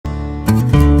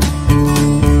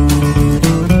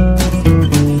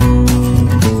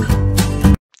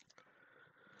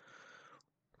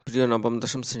প্রিয় নবম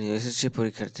দশম শ্রেণী এসএসসি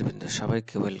পরীক্ষার্থীবৃন্দ,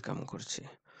 সবাইকে ওয়েলকাম করছি।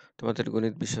 তোমাদের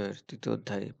গণিত বিষয়ের তৃতীয়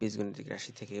অধ্যায় বীজগণিতিক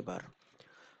রাশি থেকে এবার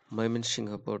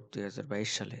ময়মনসিংহ বোর্ড 2022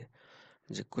 সালে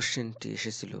যে কোশ্চেনটি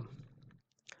এসেছিল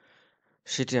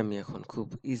সেটি আমি এখন খুব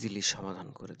ইজিলি সমাধান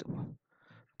করে দেব।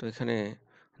 তো এখানে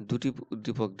দুটি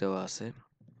উদ্দীপক দেওয়া আছে,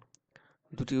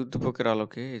 দুটি উদ্দীপকের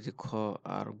আলোকে এই যে খ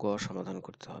আর গ সমাধান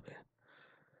করতে হবে।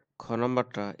 খ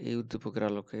নাম্বারটা এই উদ্দীপকের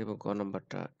আলোকে এবং গ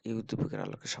নাম্বারটা এই উদ্দীপকের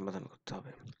আলোকে সমাধান করতে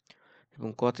হবে। এবং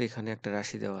কতে এখানে একটা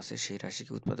রাশি দেওয়া আছে, সেই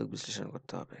রাশিকে উৎপাদক বিশ্লেষণ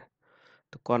করতে হবে।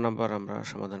 তো ক নাম্বার আমরা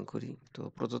সমাধান করি। তো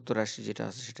প্রদত্ত রাশি যেটা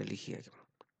আছে সেটা লিখি আগে।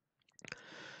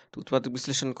 তো উৎপাদক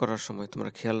বিশ্লেষণ করার সময় তোমরা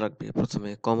খেয়াল রাখবে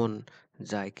প্রথমে কমন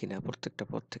যায় কিনা প্রত্যেকটা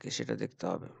পদ থেকে সেটা দেখতে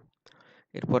হবে।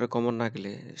 এরপরে কমন না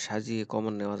গেলে সাজিয়ে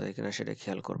কমন নেওয়া যায় কিনা সেটা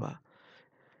খেয়াল করবা।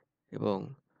 এবং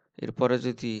এরপরে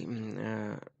যদি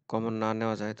কমন না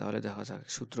নেওয়া যায় তাহলে দেখা যাক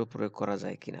সূত্র প্রয়োগ করা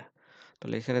যায় কিনা।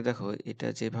 তাহলে এখানে দেখো এটা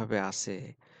যেভাবে আছে,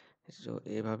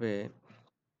 এভাবে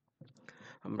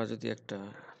আমরা যদি একটা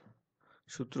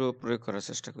সূত্র প্রয়োগ করার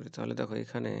চেষ্টা করি তাহলে দেখো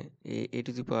এখানে a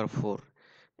টু দি পাওয়ার 4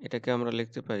 এটাকে আমরা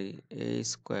লিখতে পারি a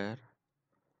স্কয়ার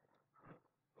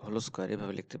হোল স্কয়ার,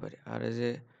 এভাবে লিখতে পারি। আর এই যে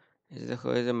দেখো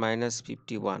এই যে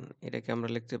 -51 এটাকে আমরা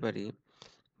লিখতে পারি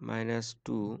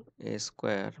 -2a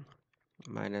স্কয়ার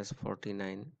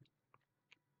 -49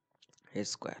 a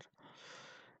স্কয়ার,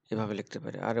 এভাবে লিখতে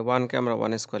পারি। আর 1 কে আমরা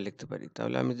 1 স্কয়ার লিখতে পারি।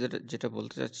 তাহলে আমি যেটা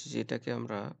বলতে চাচ্ছি যে এটাকে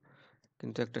আমরা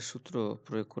কিন্তু একটা সূত্র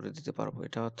প্রয়োগ করে দিতে পারবো।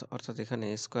 এটা অর্থাৎ এখানে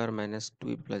a square -2b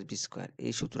 + b square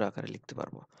এই সূত্র আকারে লিখতে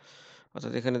পারবো।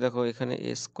 অর্থাৎ এখানে দেখো এখানে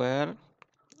a স্কয়ার,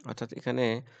 অর্থাৎ এখানে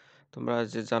তোমরা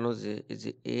যে জানো যে এই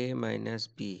যে a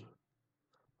 - b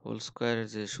হোল স্কয়ারের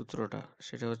যে সূত্রটা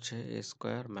সেটা হচ্ছে a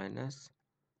square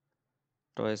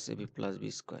toys ab + b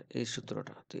square, এই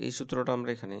সূত্রটা। তো এই সূত্রটা আমরা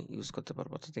এখানে ইউজ করতে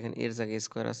পারবো। অর্থাৎ এখানে এর জায়গায় a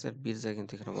স্কয়ার আছে আর b এর জায়গায়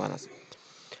কিন্তু এখানে 1 আছে।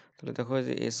 তাহলে দেখো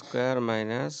যে a square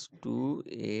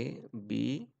 -2ab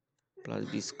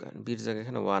 + b square, b এর জায়গায়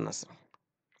এখানে 1 আছে।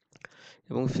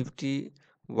 এবং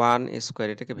 51 স্কয়ার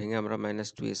এটাকে ভেঙে আমরা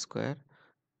 -2 স্কয়ার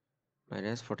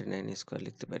 -49 স্কয়ার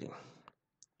লিখতে পারি।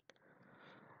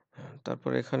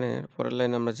 তারপর এখানে পরের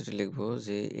লাইনে আমরা যেটা লিখবো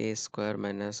যে a স্কয়ার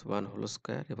 -1 হোল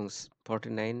স্কয়ার এবং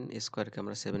 49 স্কয়ারকে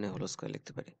আমরা 7a হোল স্কয়ার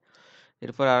লিখতে পারি।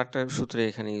 এরপর আরেকটা সূত্র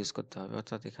এখানে ইউজ করতে হবে,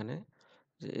 অর্থাৎ এখানে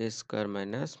যে a স্কয়ার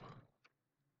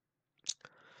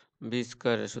b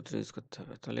স্কয়ারের সূত্র ইউজ করতে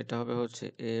হবে। তাহলে এটা হবে হচ্ছে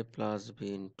a + b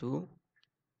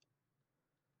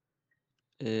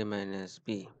a - b।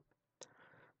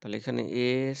 তাহলে এখানে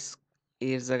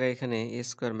এর জায়গায় এখানে a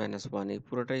স্কয়ার -1 এই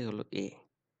পুরোটাই হলো a।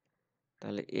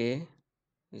 তাহলে a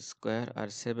স্কয়ার আর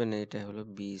 7a এটা হলো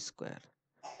b স্কয়ার।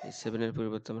 এই 7 এর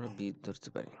পরিবর্তে আমরা b ধরতে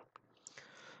পারি।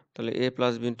 তাহলে a +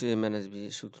 b a - b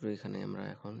সূত্র এখানে আমরা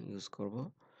এখন ইউজ করব।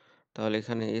 তাহলে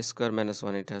এখানে a স্কয়ার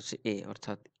 -1 এটা হচ্ছে a,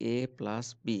 অর্থাৎ a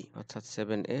 + b অর্থাৎ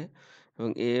 7a এবং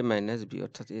a - b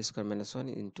অর্থাৎ a স্কয়ার -1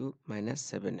 *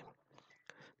 -7a।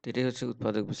 তো এটাই হচ্ছে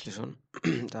উৎপাদক বিশ্লেষণ।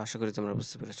 তো আশা করি তোমরা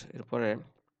বুঝতে পেরেছো। এরপরে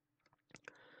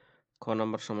খ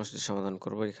নম্বর সমস্যাটি সমাধান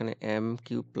করব। এখানে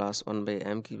m³ +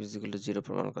 1/m³ = 0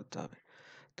 প্রমাণ করতে হবে।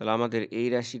 তাহলে আমাদের এই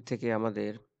রাশি থেকে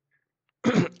আমাদের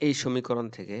এই সমীকরণ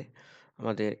থেকে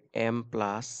আমাদের m +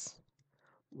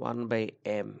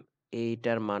 1/m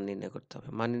এইটার মান নির্ণয় করতে হবে।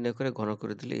 মান নির্ণয় করে ঘন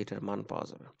করে দিলে এটার মান পাওয়া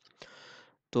যাবে।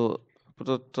 তো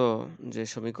প্রদত্ত যে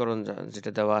সমীকরণ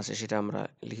যেটা দেওয়া আছে সেটা আমরা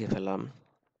লিখে ফেললাম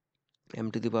m⁴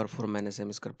 - m² +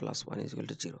 1 =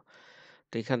 0।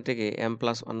 তো এখান থেকে m +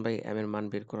 1/m এর মান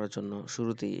বের করার জন্য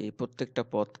শুরুতেই এই প্রত্যেকটা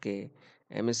পদকে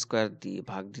m² দিয়ে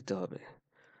ভাগ দিতে হবে।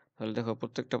 তাহলে দেখো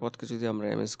প্রত্যেকটা পদকে যদি আমরা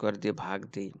m² দিয়ে ভাগ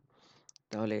দিই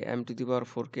তাহলে m⁴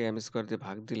 কে m² দিয়ে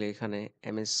ভাগ দিলে এখানে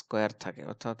m² থাকে,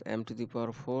 অর্থাৎ m⁴ /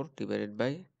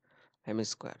 m²।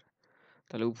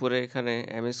 তাহলে উপরে এখানে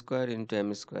m² ×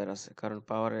 m² আছে, কারণ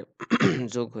পাওয়ারে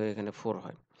যোগ হয়ে এখানে 4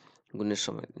 হয় গুণের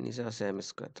সময়। নিচে আছে m²,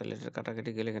 তাহলে এটা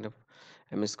কাটাকাটি গেলে এখানে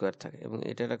m² থাকে এবং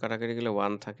এটা কাটাকাটি গেলে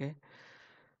 1 থাকে।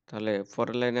 তাহলে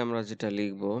পরের লাইনে আমরা যেটা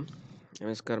লিখব m²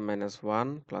 - 1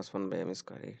 +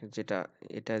 1/m², যেটা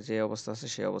এটা যে অবস্থা আছে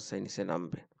সেই অবস্থায় নিচে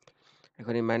নামবে।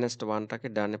 এখন এই -1টাকে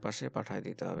ডানে পাশে পাঠিয়ে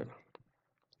দিতে হবে।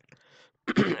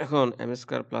 এখন m² +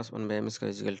 1/m²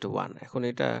 = 1। এখন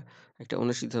এটা একটা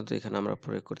অনুসিদ্ধান্ত এখানে আমরা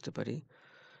প্রয়োগ করতে পারি।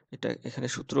 এটা এখানে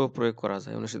সূত্রও প্রয়োগ করা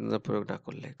যায় অনুসিদ্ধান্ত প্রয়োগ না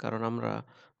করলে, কারণ আমরা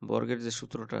বর্গের যে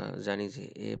সূত্রটা জানি যে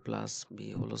a + b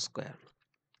হোল স্কয়ার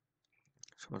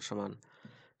সমান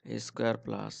a square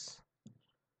plus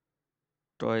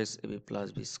toys ab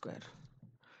 + b square.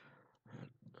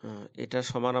 এটা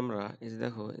সমান আমরা এই যে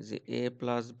দেখো যে a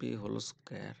 + b whole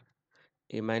square,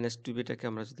 a - 2bটাকে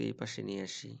আমরা যদি এই পাশে নিয়ে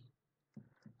আসি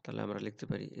তাহলে আমরা লিখতে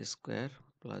পারি a square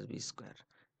 + b square.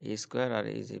 a square আর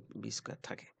এই যে b স্কয়ার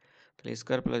থাকে, তাহলে a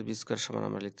স্কয়ার + b স্কয়ার সমান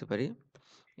আমরা লিখতে পারি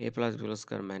a plus B whole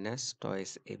square minus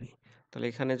toys A B. তাহলে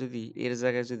এখানে যদি এর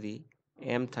জায়গায় যদি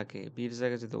m থাকে, বির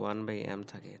জায়গায় যদি 1/m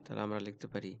থাকে, তাহলে আমরা লিখতে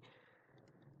পারি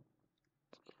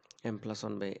m plus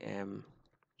 1/m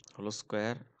whole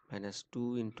square minus 2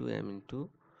 into m into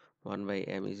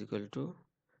 1/m is equal to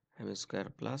m square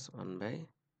plus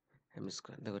 1/m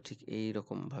square. দেখো ঠিক এই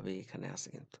রকম ভাবে এখানে আছে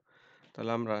কিন্তু।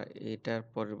 তাহলে আমরা এটার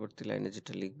পরবর্তী লাইনে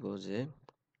যেটা লিখবো যে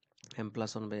m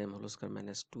plus 1/m whole square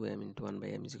minus 2m into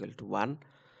 1/m is equal to 1,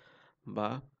 বা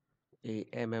এই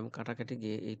m কাটাকাটি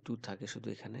গিয়ে এই 2 থাকে শুধু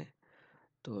এখানে।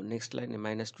 তো নেক্সট লাইনে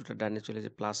মাইনাস 2টা ডানে চলে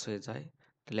যে প্লাস হয়ে যায়,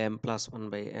 তাহলে m plus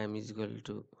 1/m is equal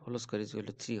to whole square is equal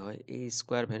to 3 হয়। এই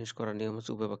স্কোয়ার ভ্যানিশ করার নিয়ম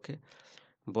হচ্ছে উভয় পক্ষে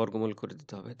বর্গমূল করে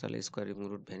দিতে হবে, তাহলে স্কোয়ার এবং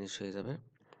রুট ভ্যানিশ হয়ে যাবে।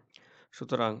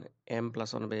 সুতরাং m plus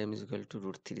 1/m is equal to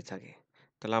root 3 থাকে।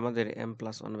 তাহলে আমাদের m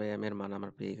প্লাস 1/m এর মান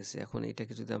আমরা পেয়ে গেছি। এখন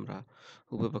এটাকে যদি আমরা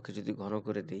উভয় পক্ষে যদি ঘন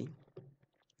করে দিই,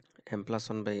 m plus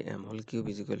 1/m whole cube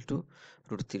is equal to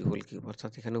root 3 whole cube,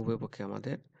 অর্থাৎ এখানে উভয় পক্ষে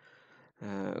আমাদের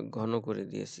ঘন করে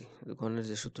দিয়েছি। ঘনের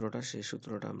যে সূত্রটা, সেই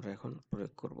সূত্রটা আমরা এখন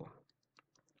প্রয়োগ করব।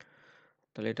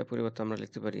 তাহলে এটা পরিবর্তে আমরা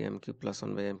লিখতে পারি m cube plus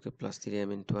 1/m cube plus 3m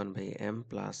into 1/m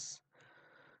plus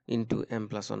into m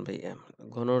plus 1/m।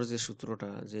 ঘনর যে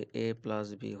সূত্রটা যে a plus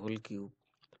b whole cube,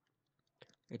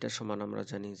 এটা সমান আমরা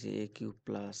জানি যে a cube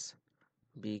plus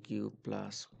b cube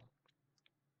plus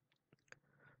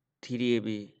 3ab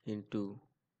into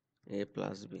a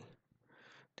plus b।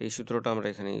 তো এই সূত্রটা আমরা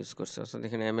এখানে ইউজ করছি, অর্থাৎ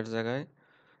এখানে m এর জায়গায়,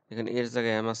 এখানে এর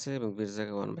জায়গায় m আছে এবং b এর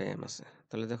জায়গায় 1/m আছে।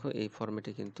 তাহলে দেখো এই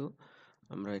ফরম্যাটে কিন্তু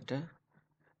আমরা এটা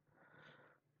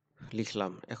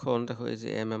লিখলাম। এখন দেখো এই যে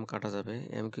m কাটা যাবে,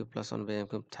 m cube plus 1/m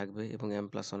cube থাকবে এবং m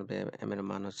প্লাস 1/m এর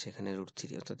মান হচ্ছে এখানে রুট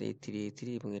 3, অর্থাৎ এই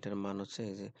 3 এবং এটার মান হচ্ছে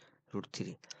এই যে রুট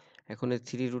 3। এখন এই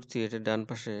 3 রুট 3 এটা ডান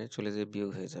পাশে চলে যেয়ে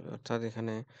বিয়োগ হয়ে যাবে, অর্থাৎ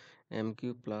এখানে m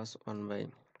cube plus 1/m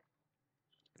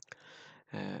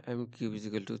cube is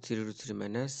equal to 3 root 3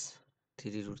 minus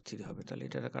 3 root 3 হবে। তাহলে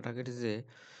এটা কাটাকাটি যে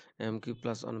m কিউব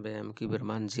প্লাস 1/m কিউবের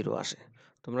মান 0 আসে।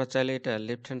 তোমরা চাইলে এটা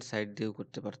লেফট হ্যান্ড সাইড দিয়েও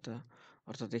করতে পারতা,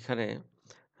 অর্থাৎ এখানে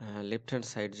লেফট হ্যান্ড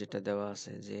সাইড যেটা দেওয়া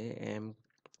আছে যে m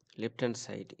left hand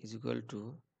side is equal to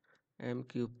m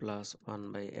cube plus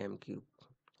 1/m cube,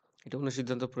 এটা কোনো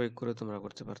সিদ্ধান্ত প্রয়োগ করে তোমরা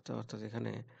করতে পারতা, অর্থাৎ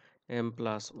এখানে m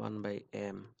plus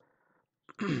 1/m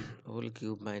whole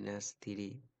cube minus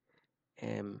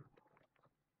 3m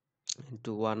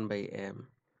into 1/m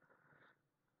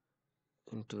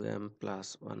into m plus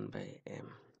 1/m,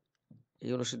 এই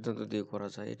অনুসিদ্ধান্ত দিয়ে করা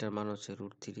যায়। এটার মান হচ্ছে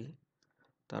রুট 3,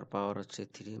 তার পাওয়ার হচ্ছে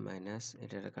 3 মাইনাস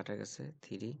এটা কাটা গেছে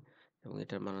 3 এবং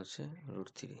এটার মান হচ্ছে রুট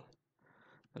 3।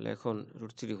 তাহলে এখন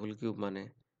রুট 3 হোল কিউব মানে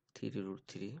 3 root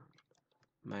 3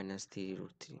 minus 3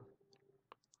 root 3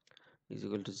 is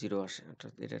equal to 0 আসে,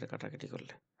 অর্থাৎ এটা কাটাকাটি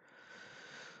করলে।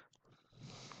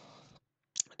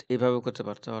 এভাবে করতে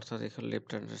পারতো, অর্থাৎ এখানে left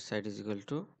hand side is equal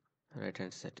to right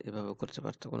hand side, এভাবে করতে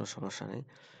পারতো, কোনো সমস্যা নেই।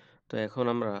 তো এখন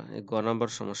আমরা এই গ নাম্বার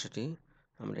সমস্যাটি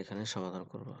আমরা এখানে সমাধান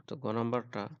করব। তো গ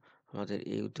নাম্বারটা আমাদের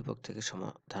এই উদ্দীপক থেকে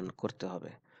সমাধান করতে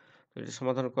হবে। তো এটা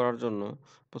সমাধান করার জন্য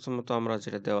প্রথমত আমরা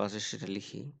যেটা দেওয়া আছে সেটা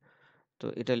লিখি। তো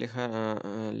এটা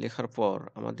লেখার পর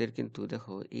আমাদের কিন্তু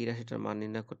দেখো এই রাশিটার মান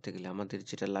নির্ণয় করতে গেলে আমাদের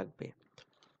যেটা লাগবে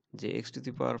যে x to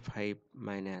the power 5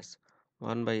 minus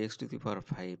 1/x to the পাওয়ার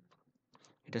 5,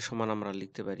 এটা সমান আমরা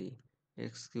লিখতে পারি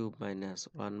x cube minus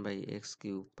 1/x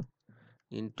cube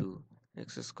into x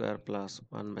square plus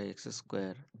 1/x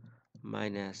square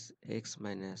minus x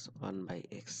minus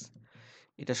 1/x।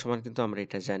 এটা সমান কিন্তু আমরা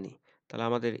এটা জানি। তাহলে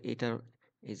আমাদের এটার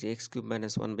এই যে x কিউব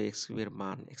মাইনাস 1/x কিউবের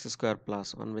মান, x স্কোয়ার প্লাস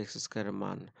 1/x স্কোয়ারের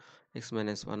মান, x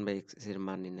মাইনাস 1/x এর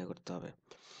মান নির্ণয় করতে হবে।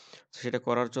 সেটা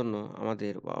করার জন্য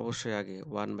আমাদের অবশ্যই আগে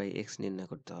 1/x নির্ণয়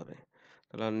করতে হবে।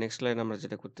 তাহলে নেক্সট লাইন আমরা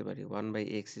যেটা করতে পারি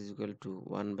 1/x is equal to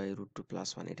 1/√2 plus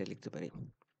 1, এটা লিখতে পারি।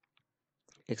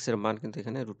 x এর মান কিন্তু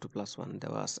এখানে √2 প্লাস 1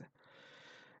 দেওয়া আছে।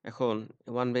 এখন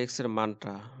 1/x এর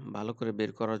মানটা ভালো করে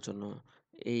বের করার জন্য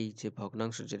এই যে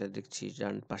ভগ্নাংশ যেটা দেখছি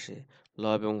ডান পাশে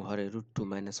লব এবং হরে √2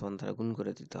 মাইনাস 1 দ্বারা গুণ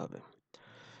করে দিতে হবে।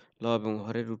 লব এবং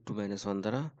হরে √2 মাইনাস 1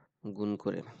 দ্বারা গুণ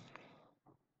করে।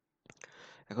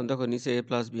 এখন দেখো নিচে a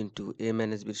plus B into a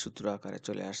minus বির সূত্র আকারে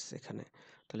চলে আসছে এখানে।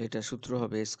 তাহলে এটা সূত্র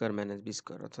হবে a square minus B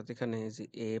square, অর্থাৎ এখানে যে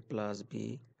a plus B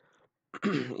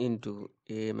into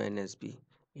a minus B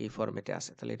এই ফরম্যাটে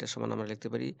আছে। তাহলে এটা সমান আমরা লিখতে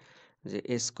পারি যে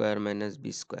a square minus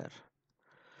B square,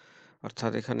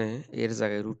 অর্থাৎ এখানে এর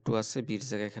জায়গায় √2 আছে, বির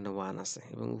জায়গায় এখানে 1 আছে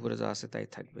এবং উপরে যা আছে তাই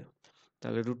থাকবে।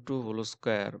 তাহলে √2 হলো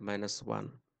স্কোয়ার মাইনাস 1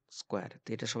 স্কোয়ার, তো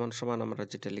এটা সমান সমান আমরা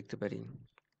যেটা লিখতে পারি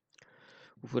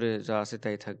উপরে যা আছে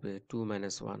তাই থাকবে 2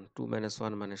 মাইনাস 1, 2 মাইনাস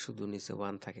 1 মানে শুধু নিচে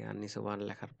 1 থাকে, আর নিচে 1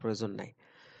 লেখার প্রয়োজন নাই।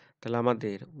 তাহলে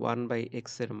আমাদের 1/x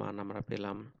এর মান আমরা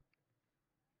পেলাম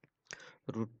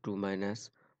 √2 মাইনাস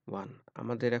 1।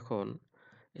 আমাদের এখন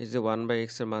এই যে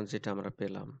 1/x এর মান যেটা আমরা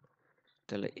পেলাম,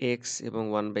 তাহলে x এবং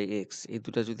 1/x এই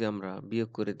দুটা যদি আমরা বিয়োগ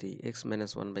করে দিই, x -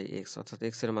 1/x অর্থাৎ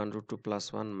x এর মান √2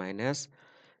 + 1 মাইনাস,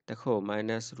 দেখো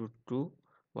 -√2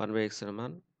 1/x এর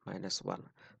মান -1।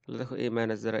 তাহলে দেখো এই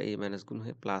মাইনাস দ্বারা এই মাইনাস গুণ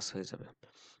হয়ে প্লাস হয়ে যাবে।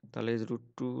 তাহলে এই যে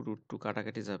 √2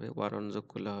 কাটাকাটি যাবে, 1 যোগ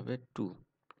করলে হবে 2।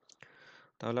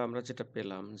 তাহলে আমরা যেটা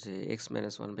পেলাম যে x -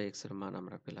 1/x এর মান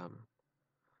আমরা পেলাম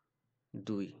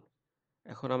 2।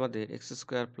 এখন আমাদের x²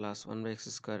 + 1/x²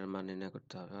 এর মান নির্ণয়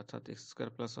করতে হবে, অর্থাৎ x²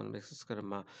 + 1/x² এর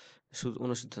মান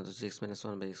অনুসিদ্ধান্ত যে x -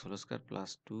 1/x²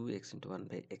 + 2x *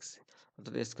 1/x,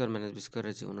 অর্থাৎ a² - b² এর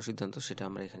যে অনুসিদ্ধান্ত সেটা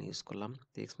আমরা এখানে ইউজ করলাম।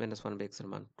 তো x - 1/x এর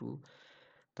মান 2,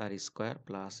 তার স্কয়ার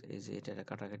প্লাস এই যে এটা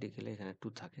কাটাকাটি গেলে এখানে 2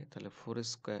 থাকে, তাহলে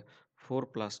 4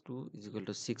 + 2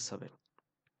 = 6 হবে।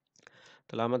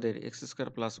 তাহলে আমাদের x²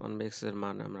 + 1/x এর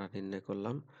মান আমরা নির্ণয়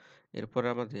করলাম। এরপরে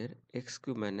আমাদের x³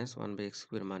 - 1/x³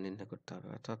 এর মান নির্ণয় করতে হবে,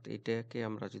 অর্থাৎ এটাকে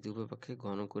আমরা যদি উভয়পক্ষে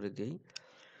ঘন করে দিই,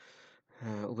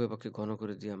 উভয়পক্ষে ঘন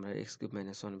করে দিয়ে আমরা x³ -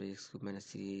 1/x³ -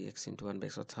 3x *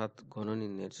 1/x অর্থাৎ ঘন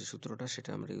নির্ণয়ের যে সূত্রটা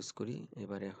সেটা আমরা ইউজ করি।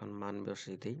 এবারে এখন মান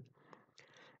বসিয়ে দিই।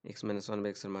 x -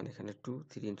 1/x এর মান এখানে 2,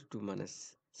 3 × 2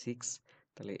 - 6,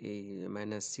 তাহলে এই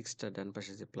 -6টা ডান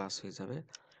পাশে যে প্লাস হয়ে যাবে,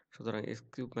 সুতরাং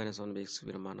x³ - 1/x³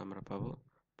 এর মান আমরা পাবো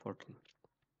 14।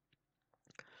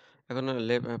 এখন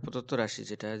প্রদত্ত রাশি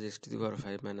যেটা যে x⁵ -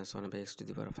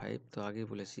 1/x⁵, তো আগেই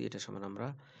বলেছি এটা সমান আমরা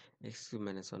x³ -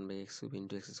 1/x³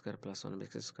 × x² +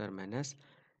 1/x²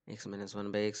 - x -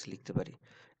 1/x লিখতে পারি।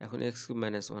 এখন x³ -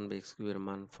 1/x³ এর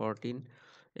মান 14,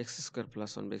 x²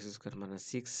 + 1/x² মানে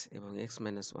 6 এবং x -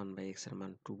 1/x এর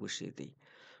মান 2 বসিয়ে দিই।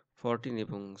 14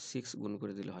 এবং 6 গুণ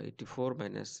করে দিলে হয় 84,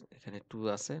 মাইনাস এখানে 2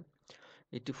 আছে,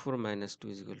 84 - 2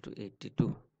 = 82।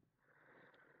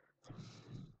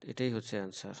 এটাই হচ্ছে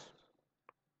অ্যান্সার।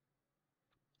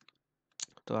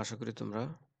 তো আশা করি তোমরা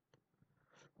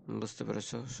বুঝতে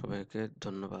পেরেছো। সবাইকে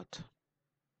ধন্যবাদ।